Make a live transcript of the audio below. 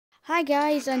Hi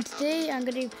guys, and today I'm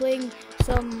going to be playing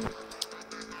some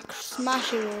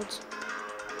Smashy Roads.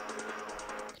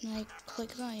 Can I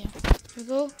click that? Yeah. Here we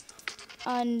go.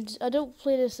 And I don't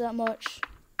play this that much,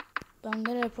 but I'm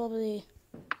going to probably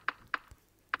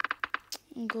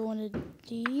go on to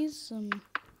these.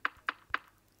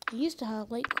 I used to have,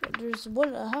 there's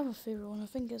one, I have a favorite one. I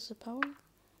think it's the power.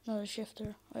 No, the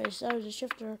shifter. Wait, it's either the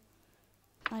shifter,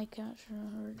 eye catcher,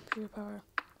 or pure power.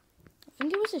 I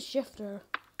think it was a shifter.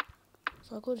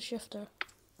 So I'll go to shifter.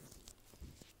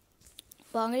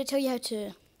 But I'm going to tell you how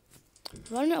to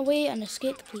run away and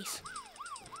escape the police.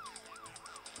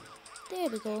 There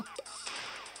we go.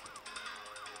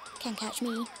 Can't catch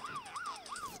me.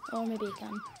 Or maybe you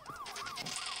can.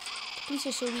 The police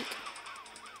are so weak.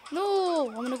 No!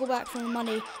 I'm going to go back for my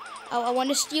money. I want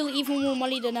to steal even more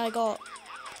money than I got.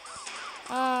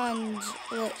 And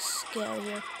let's get out of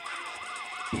here.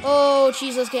 Oh,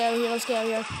 jeez, let's get out of here. Let's get out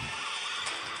of here.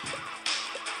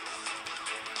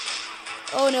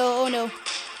 Oh no, oh no.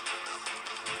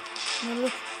 No.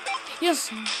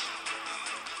 Yes!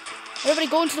 Everybody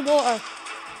go into the water.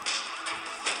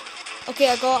 Okay,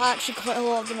 I got actually quite a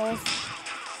lot of them off.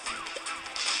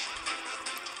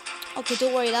 Okay,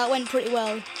 don't worry, that went pretty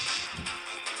well.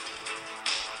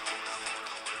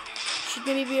 Should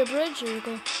maybe be a bridge. There we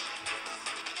go.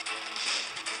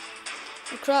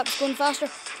 Oh crap, it's going faster.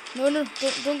 No,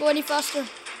 don't go any faster.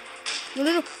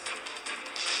 No.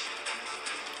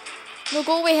 No,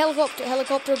 go away, helicopter,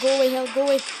 go away, go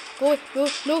away.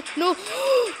 No. No.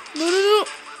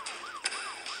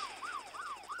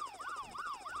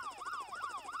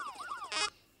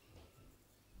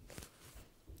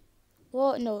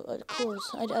 What? No,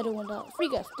 close. I don't want that. Free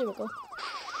gift, there we go.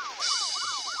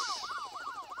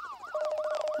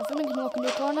 I think we can walk a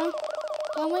new car now,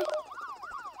 can we?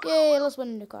 Yay, let's win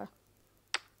a new car.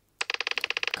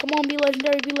 Come on, be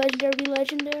legendary, be legendary, be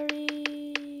legendary.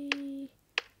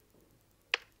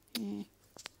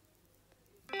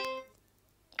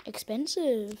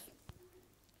 Expensive.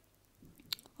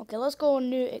 Okay, let's go on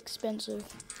new expensive.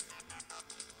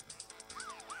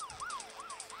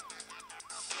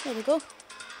 There we go.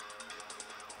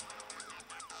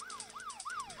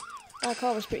 That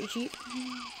car was pretty cheap.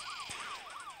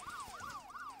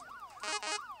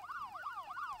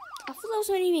 I thought that was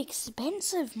going to be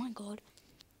expensive, my god.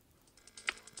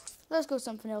 Let's go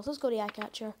something else. Let's go to the eye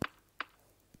catcher.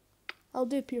 I'll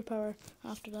do pure power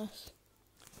after this.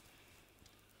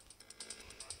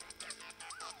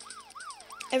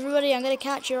 Everybody, I'm gonna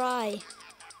catch your eye.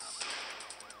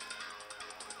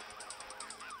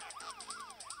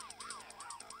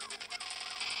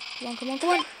 Come on.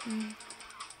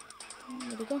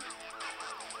 There we go.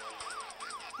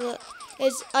 Look,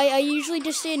 I usually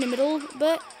just stay in the middle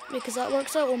bit because that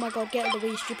works out. Oh my god, get out of the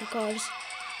way, stupid cars.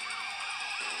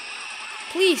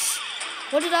 Police!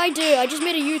 What did I do? I just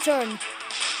made a U-turn.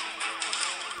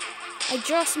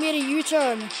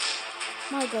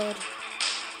 My god.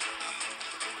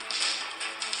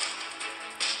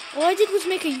 All I did was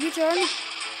make a U-turn.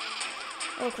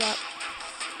 Oh crap.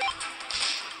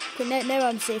 Okay, now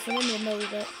I'm safe. I'm in the middle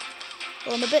bit.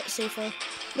 Well, I'm a bit safer.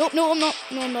 Nope, no, I'm not.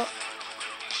 No, I'm not.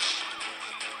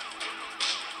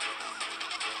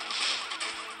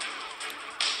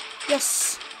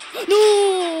 Yes.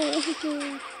 No!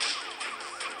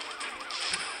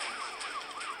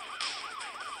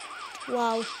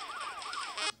 Wow.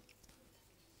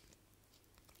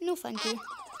 No, thank you.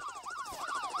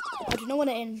 I do not want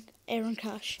to earn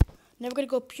cash. Never gonna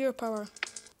go pure power.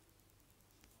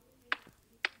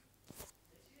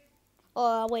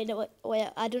 Oh wait, no, wait.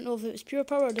 I don't know if it was pure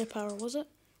power or the power. Was it?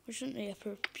 Or shouldn't it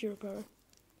be pure power?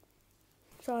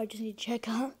 Sorry, I just need to check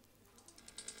that.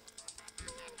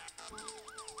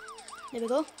 There we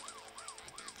go.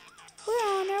 We're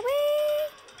on our way.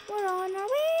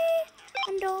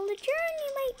 And all the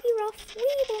journey might be rough. We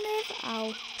will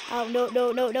never. Ow,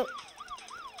 no.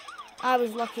 I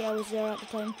was lucky I was there at the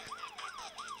time.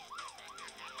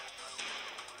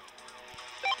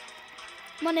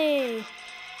 Money!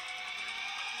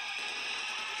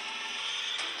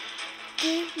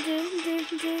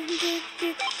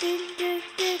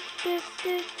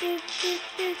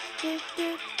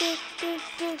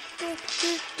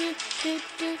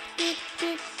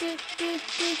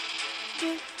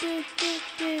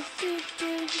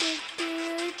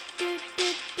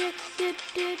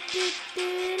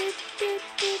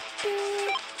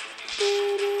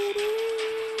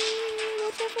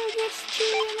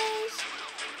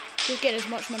 Just get as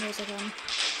much money as I can.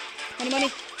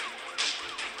 Money.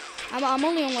 I'm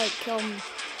only on like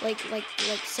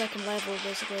second level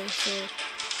basically, so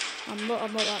I'm not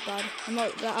that bad. I'm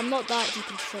not that deep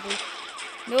into trouble.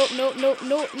 No, no, no,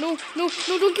 no, no, no,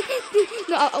 no, don't keep,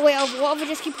 no, wait, what if I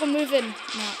just keep on moving?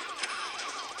 Nah.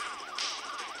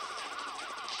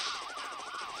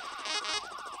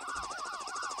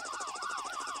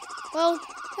 Well,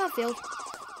 that failed.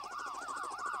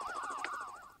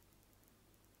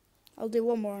 I'll do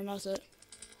one more and that's it.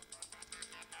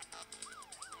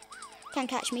 Can't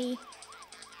catch me.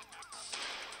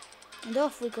 And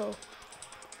off we go.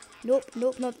 Nope,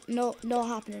 nope, not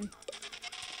happening.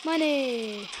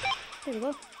 Money! There we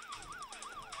go.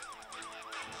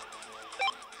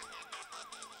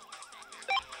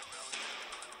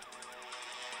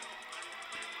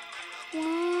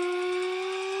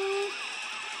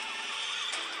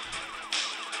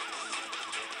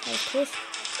 That was close.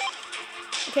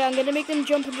 Okay, I'm gonna make them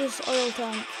jump into this oil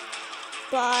tank.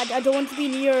 But I don't want to be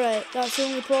near it. That's the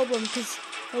only problem, because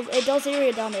it does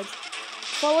area damage.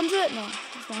 Fall into it? No,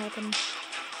 it's not happening.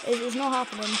 It's not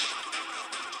happening.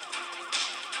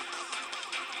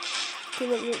 Okay,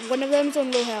 look, one of them's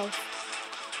on low health.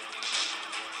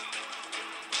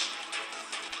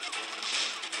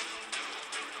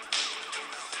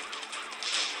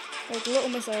 Like little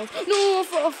missiles. No, I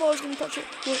thought I was going to touch it.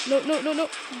 No.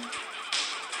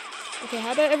 Okay,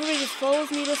 how about everybody just follows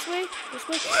me this way? This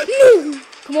way?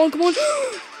 No! Come on.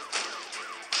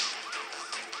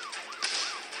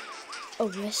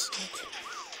 Arrested.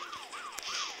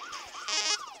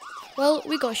 Well,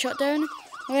 we got shut down.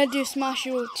 I'm going to do Smash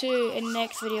Hero 2 in the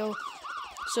next video.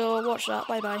 So watch that.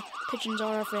 Bye bye. Pigeons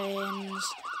are our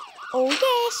friends. Oh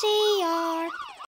yes, they are.